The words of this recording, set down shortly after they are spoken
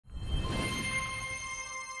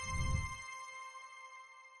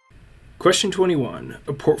Question 21.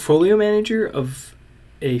 A portfolio manager of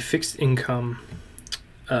a fixed income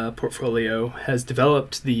portfolio has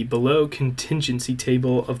developed the below contingency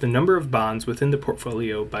table of the number of bonds within the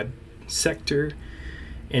portfolio by sector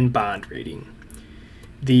and bond rating.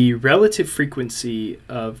 The relative frequency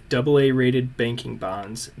of AA rated banking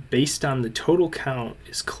bonds based on the total count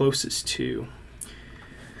is closest to.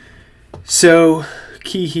 So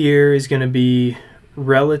key here is going to be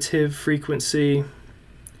relative frequency,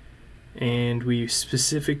 and we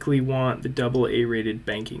specifically want the AA rated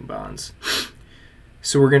banking bonds.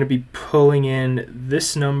 So we're going to be pulling in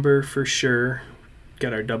this number for sure.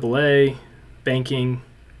 Got our AA banking.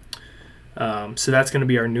 So that's going to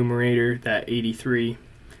be our numerator, that 83.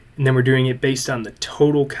 And then we're doing it based on the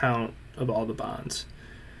total count of all the bonds.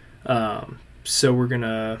 So we're going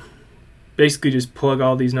to basically just plug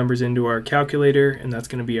all these numbers into our calculator, and that's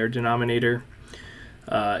going to be our denominator.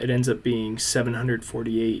 It ends up being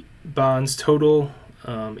 748 bonds total,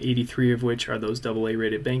 83 of which are those AA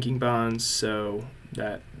rated banking bonds. So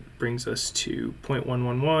that brings us to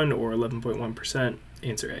 0.111 or 11.1%.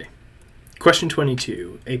 Answer A. Question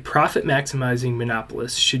 22. A profit maximizing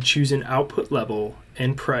monopolist should choose an output level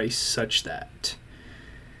and price such that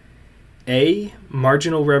A.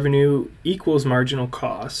 Marginal revenue equals marginal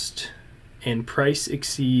cost and price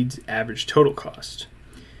exceeds average total cost.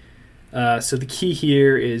 So the key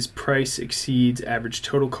here is price exceeds average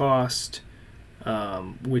total cost,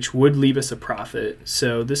 which would leave us a profit.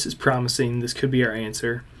 So this is promising. This could be our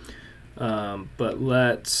answer. But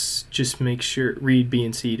let's just make sure, read B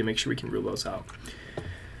and C to make sure we can rule those out.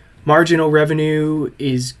 Marginal revenue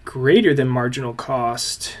is greater than marginal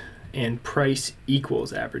cost, and price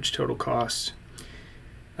equals average total cost.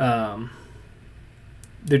 They're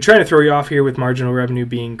trying to throw you off here with marginal revenue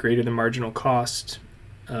being greater than marginal cost,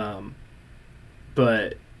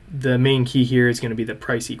 but the main key here is going to be that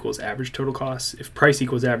price equals average total cost. If price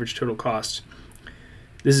equals average total cost,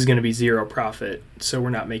 this is going to be zero profit, so we're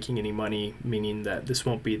not making any money, meaning that this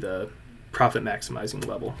won't be the profit maximizing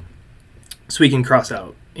level. So we can cross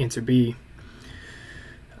out answer B.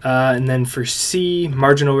 And then for C,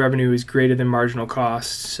 marginal revenue is greater than marginal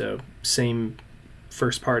cost, so same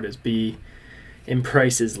first part as B, and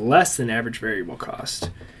price is less than average variable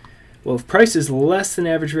cost. Well, if price is less than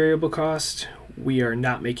average variable cost, we are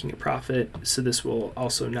not making a profit, so this will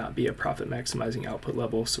also not be a profit maximizing output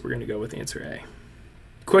level, so we're going to go with answer A.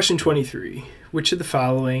 Question 23. Which of the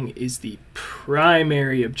following is the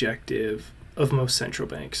primary objective of most central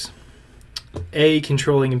banks? A.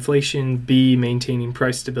 Controlling inflation, B. Maintaining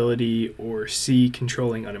price stability, or C.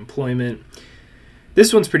 Controlling unemployment.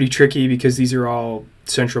 This one's pretty tricky because these are all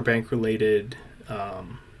central bank related. The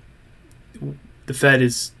Fed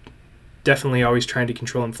is definitely always trying to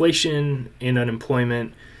control inflation and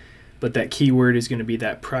unemployment, but that key word is going to be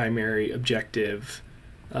that primary objective,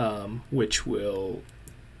 which will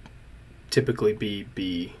typically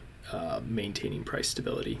be maintaining price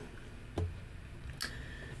stability.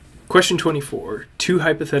 Question 24. Two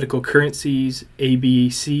hypothetical currencies,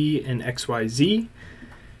 ABC and XYZ,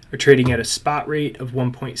 are trading at a spot rate of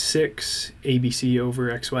 1.6 ABC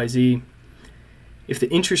over XYZ. If the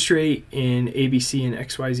interest rate in ABC and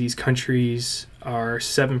XYZ's countries are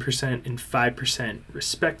 7% and 5%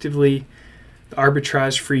 respectively, the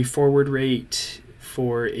arbitrage-free forward rate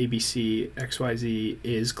for ABC XYZ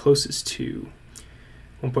is closest to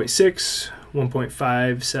 1.6,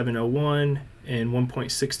 1.5701, and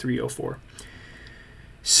 1.6304.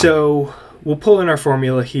 So we'll pull in our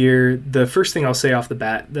formula here. The first thing I'll say off the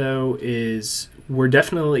bat, though, is we're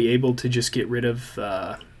definitely able to just get rid of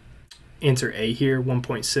answer A here,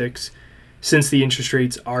 1.6. Since the interest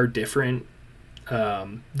rates are different,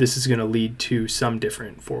 this is going to lead to some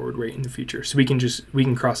different forward rate in the future. So we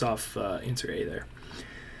can cross off answer A there.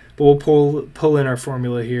 But we'll pull in our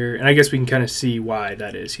formula here, and I guess we can kind of see why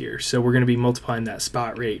that is here. So we're going to be multiplying that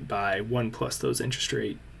spot rate by 1 plus those interest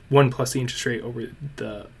rate, 1 plus the interest rate over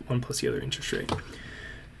the 1 plus the other interest rate.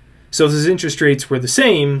 So if those interest rates were the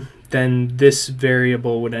same, then this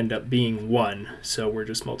variable would end up being 1. So we're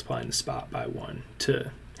just multiplying the spot by 1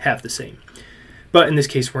 to have the same. But in this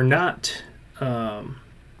case, we're not.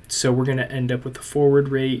 So we're going to end up with a forward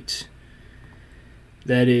rate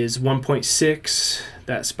that is 1.6,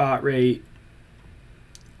 that spot rate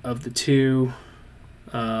of the two.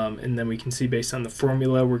 And then we can see based on the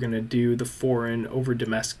formula, we're going to do the foreign over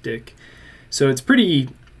domestic. So it's pretty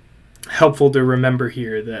helpful to remember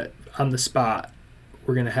here that on the spot,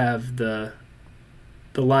 we're going to have the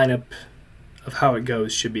lineup of how it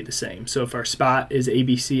goes should be the same. So if our spot is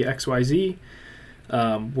ABC XYZ,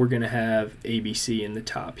 we're going to have ABC in the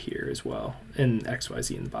top here as well, and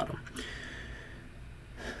XYZ in the bottom.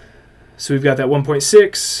 So we've got that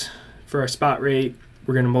 1.6 for our spot rate.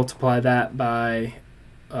 We're going to multiply that by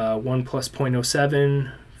 1 plus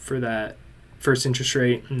 0.07 for that first interest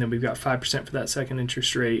rate, and then we've got 5% for that second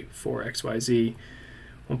interest rate for XYZ,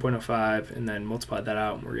 1.05, and then multiply that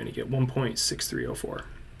out, and we're going to get 1.6304.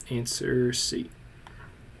 Answer C.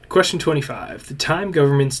 Question 25. The time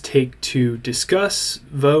governments take to discuss,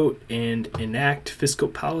 vote, and enact fiscal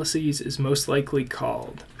policies is most likely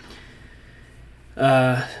called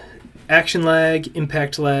action lag,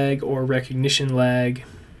 impact lag, or recognition lag.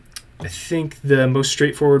 I think the most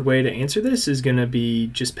straightforward way to answer this is going to be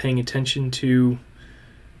just paying attention to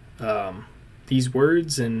these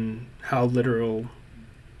words and how literal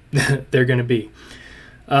they're going to be.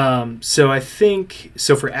 So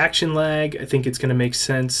for action lag, I think it's going to make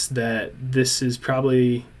sense that this is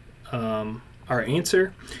probably our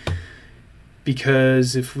answer,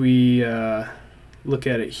 because if we look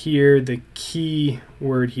at it here, the key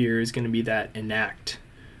word here is going to be that enact.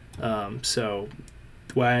 So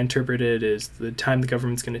the way I interpret it is the time the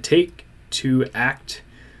government's going to take to act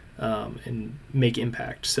and make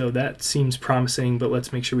impact. So that seems promising, but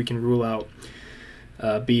let's make sure we can rule out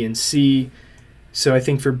B and C. So I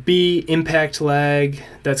think for B, impact lag,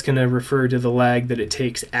 that's going to refer to the lag that it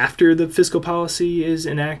takes after the fiscal policy is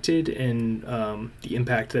enacted and the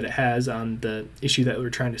impact that it has on the issue that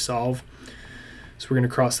we're trying to solve. So we're going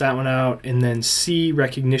to cross that one out. And then C,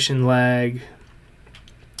 recognition lag.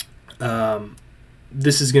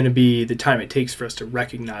 This is going to be the time it takes for us to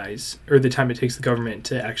recognize, or the time it takes the government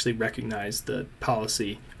to actually recognize the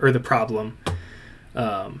policy or the problem.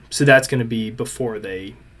 So that's going to be before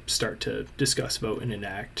they start to discuss, vote, and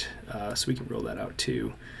enact. So we can rule that out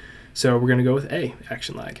too. So we're going to go with A,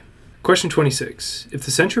 action lag. Question 26. If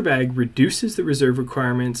the central bank reduces the reserve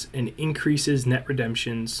requirements and increases net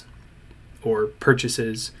redemptions or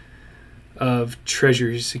purchases of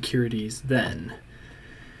treasury securities, then.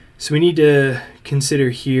 So we need to consider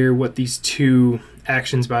here what these two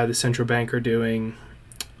actions by the central bank are doing.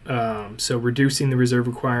 So reducing the reserve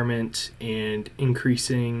requirement and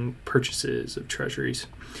increasing purchases of treasuries.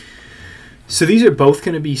 So these are both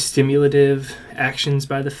going to be stimulative actions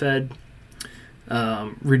by the Fed.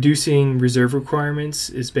 Reducing reserve requirements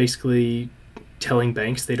is basically telling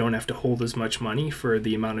banks they don't have to hold as much money for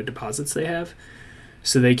the amount of deposits they have.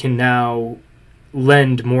 So they can now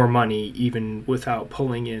lend more money even without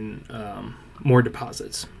pulling in more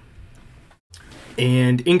deposits.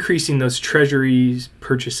 And increasing those treasuries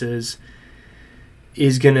purchases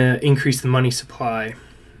is going to increase the money supply.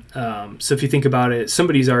 So if you think about it,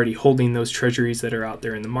 somebody's already holding those treasuries that are out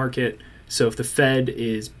there in the market. So if the Fed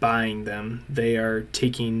is buying them, they are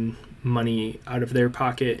taking money out of their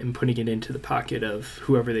pocket and putting it into the pocket of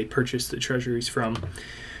whoever they purchased the treasuries from.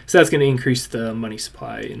 So that's going to increase the money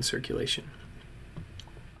supply in circulation.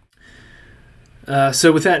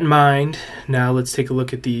 So with that in mind, now let's take a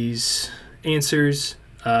look at these answers.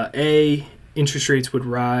 A, interest rates would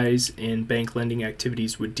rise and bank lending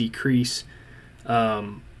activities would decrease.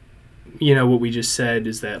 You know, what we just said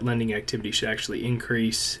is that lending activity should actually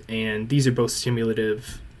increase, and these are both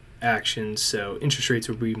stimulative actions, so interest rates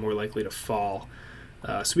would be more likely to fall.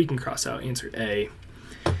 So we can cross out answer A.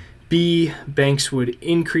 B, banks would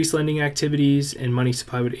increase lending activities and money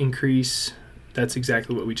supply would increase. That's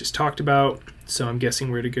exactly what we just talked about. So I'm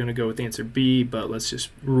guessing we're going to go with answer B, but let's just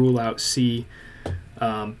rule out C.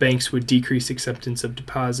 Banks would decrease acceptance of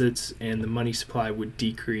deposits and the money supply would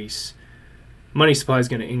decrease. Money supply is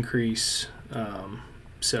going to increase,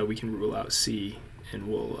 so we can rule out C, and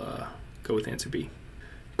we'll go with answer B.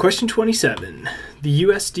 Question 27. The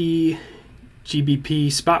USD GBP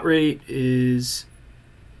spot rate is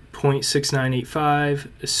 0.6985,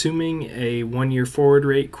 assuming a one-year forward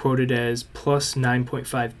rate quoted as plus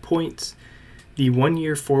 9.5 points. The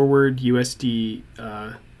one-year forward USD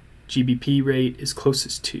GBP rate is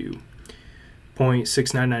closest to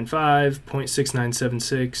 0.6995,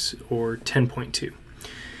 0.6976, or 10.2.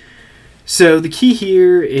 So the key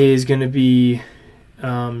here is going to be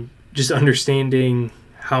just understanding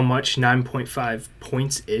how much 9.5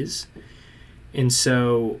 points is. And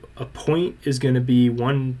so a point is going to be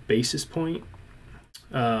 1 basis point.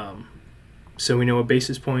 So we know a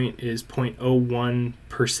basis point is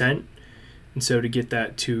 0.01%. And so to get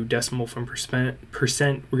that to decimal from percent,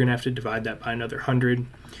 we're going to have to divide that by another 100.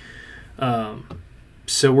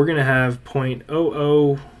 So we're going to have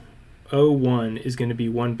 0.0001 is going to be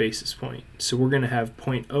 1 basis point. So we're going to have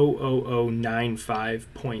 0.00095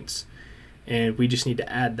 points. And we just need to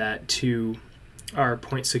add that to our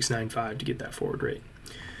 0.695 to get that forward rate.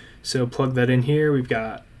 So plug that in here. We've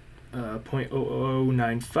got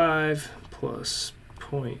 0.00095 plus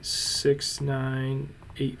 0.695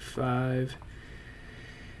 0.85.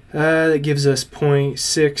 That gives us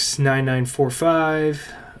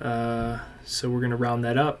 0.69945. So we're going to round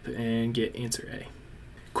that up and get answer A.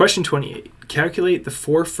 Question 28. Calculate the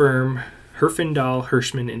four-firm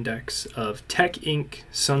Herfindahl-Hirschman Index of Tech Inc.,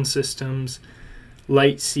 Sun Systems,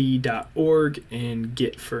 LightC.org, and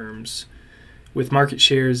Git firms with market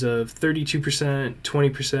shares of 32%,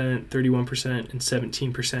 20%, 31%, and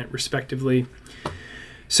 17% respectively.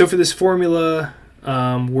 So for this formula,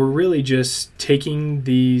 we're really just taking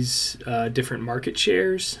these different market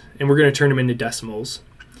shares and we're going to turn them into decimals.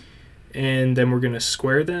 And then we're going to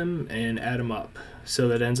square them and add them up. So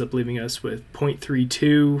that ends up leaving us with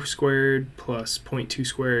 0.32 squared plus 0.2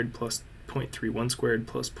 squared plus 0.31 squared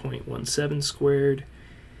plus 0.17 squared.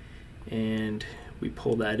 And we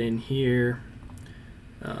pull that in here,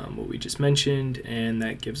 what we just mentioned, and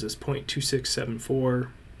that gives us 0.2674,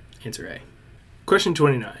 answer A. Question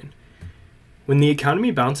 29. When the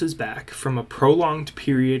economy bounces back from a prolonged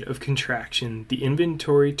period of contraction, the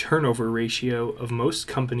inventory turnover ratio of most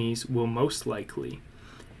companies will most likely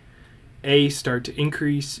A, start to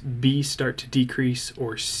increase, B, start to decrease,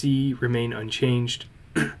 or C, remain unchanged.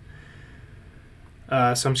 So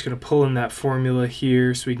I'm just going to pull in that formula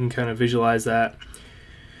here so we can kind of visualize that.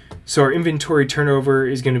 So our inventory turnover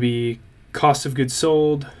is going to be cost of goods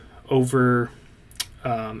sold over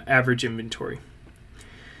average inventory.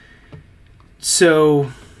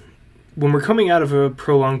 So when we're coming out of a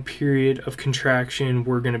prolonged period of contraction,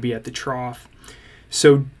 we're going to be at the trough.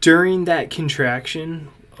 So during that contraction,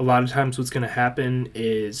 a lot of times what's going to happen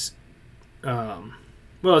is, well,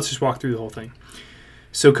 let's just walk through the whole thing.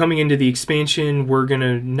 So coming into the expansion, we're going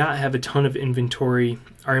to not have a ton of inventory.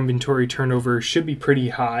 Our inventory turnover should be pretty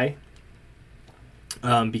high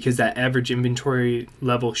because that average inventory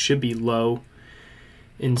level should be low.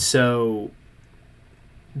 And so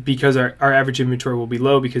because our average inventory will be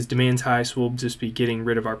low because demand's high, so we'll just be getting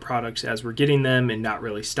rid of our products as we're getting them and not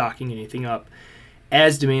really stocking anything up.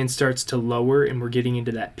 As demand starts to lower and we're getting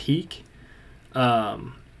into that peak, our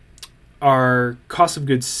cost of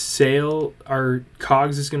goods sale, our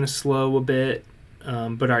COGS is going to slow a bit,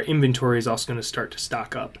 but our inventory is also going to start to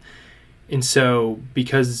stock up. And so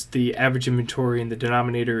because the average inventory in the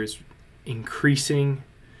denominator is increasing,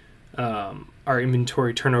 our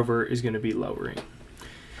inventory turnover is going to be lowering.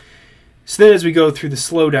 So then as we go through the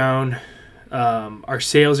slowdown, our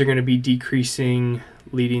sales are going to be decreasing,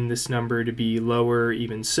 leading this number to be lower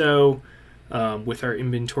even so, with our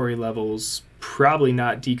inventory levels probably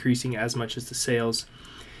not decreasing as much as the sales.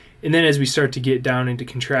 And then as we start to get down into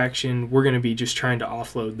contraction, we're going to be just trying to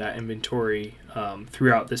offload that inventory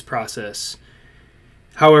throughout this process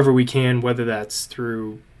however we can, whether that's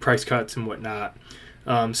through price cuts and whatnot.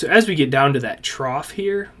 So as we get down to that trough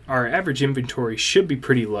here, our average inventory should be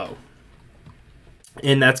pretty low.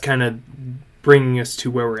 And that's kind of bringing us to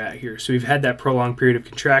where we're at here. So we've had that prolonged period of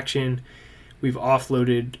contraction. We've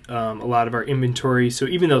offloaded a lot of our inventory. So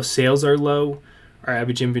even though sales are low, our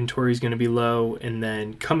average inventory is going to be low. And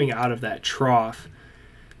then coming out of that trough,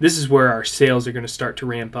 this is where our sales are going to start to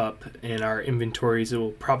ramp up and our inventories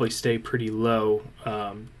will probably stay pretty low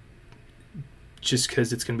just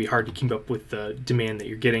because it's going to be hard to keep up with the demand that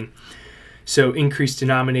you're getting. So increased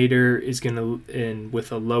denominator is going to, and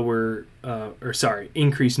with a lower,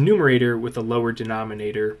 increased numerator with a lower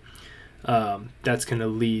denominator, that's going to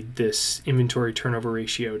lead this inventory turnover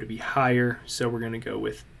ratio to be higher. So we're going to go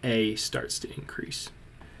with A, starts to increase.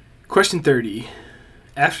 Question 30.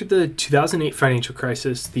 After the 2008 financial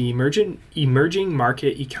crisis, the emerging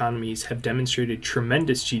market economies have demonstrated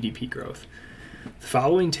tremendous GDP growth. The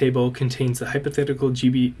following table contains the hypothetical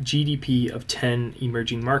GDP of 10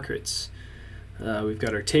 emerging markets. We've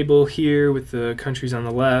got our table here with the countries on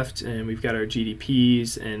the left, and we've got our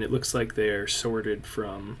GDPs, and it looks like they're sorted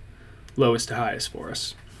from lowest to highest for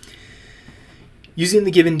us. Using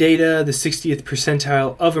the given data, the 60th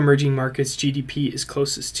percentile of emerging markets GDP is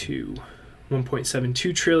closest to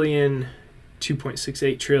 1.72 trillion,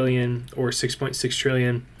 2.68 trillion, or 6.6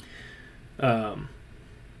 trillion.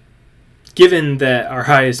 Given that our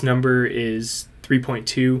highest number is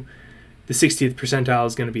 3.2, the 60th percentile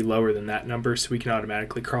is going to be lower than that number, so we can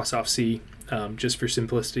automatically cross off C just for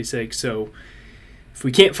simplicity's sake. So if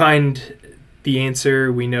we can't find the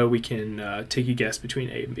answer, we know we can take a guess between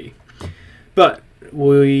A and B. But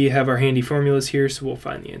we have our handy formulas here, so we'll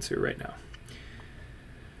find the answer right now.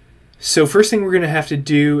 So first thing we're going to have to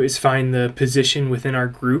do is find the position within our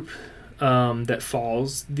group that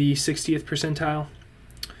falls the 60th percentile.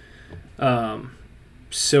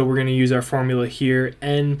 So we're going to use our formula here,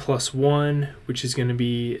 n plus 1, which is going to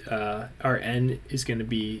be, our n is going to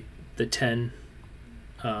be the 10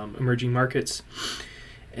 emerging markets.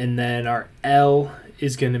 And then our L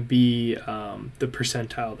is going to be the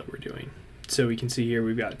percentile that we're doing. So we can see here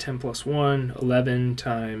we've got 10 plus 1, 11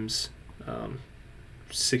 times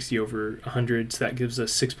 60 over 100, so that gives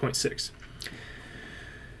us 6.6.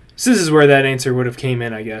 So this is where that answer would have came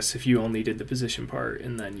in, I guess, if you only did the position part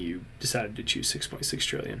and then you decided to choose 6.6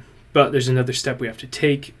 trillion. But there's another step we have to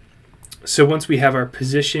take. So once we have our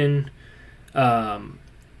position,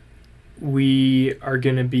 we are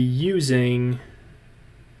going to be using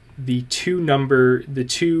the two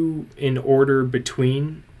in order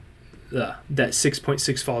between that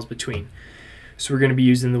 6.6 falls between. So we're going to be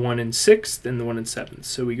using the 1 in 6th and the 1 in 7th.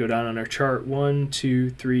 So we go down on our chart 1, 2,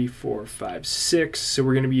 3, 4, 5, 6. So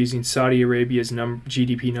we're going to be using Saudi Arabia's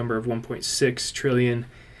GDP number of 1.6 trillion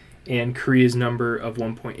and Korea's number of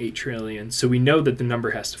 1.8 trillion. So we know that the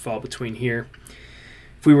number has to fall between here.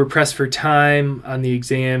 If we were pressed for time on the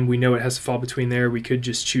exam, we know it has to fall between there. We could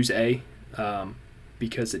just choose A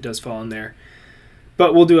because it does fall in there.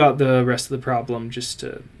 But we'll do out the rest of the problem just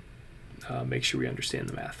to make sure we understand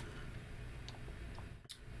the math.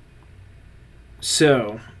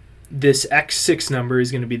 So this X6 number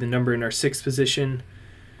is going to be the number in our 6th position.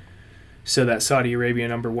 So that Saudi Arabia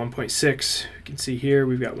number 1.6, you can see here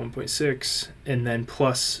we've got 1.6 and then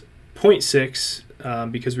plus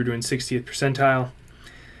 0.6 because we're doing 60th percentile.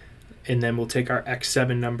 And then we'll take our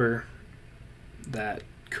X7 number, that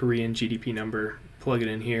Korean GDP number, plug it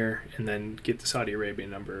in here, and then get the Saudi Arabia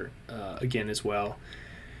number again as well.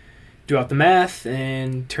 Do out the math,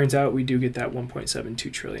 and turns out we do get that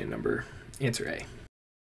 1.72 trillion number. Answer A.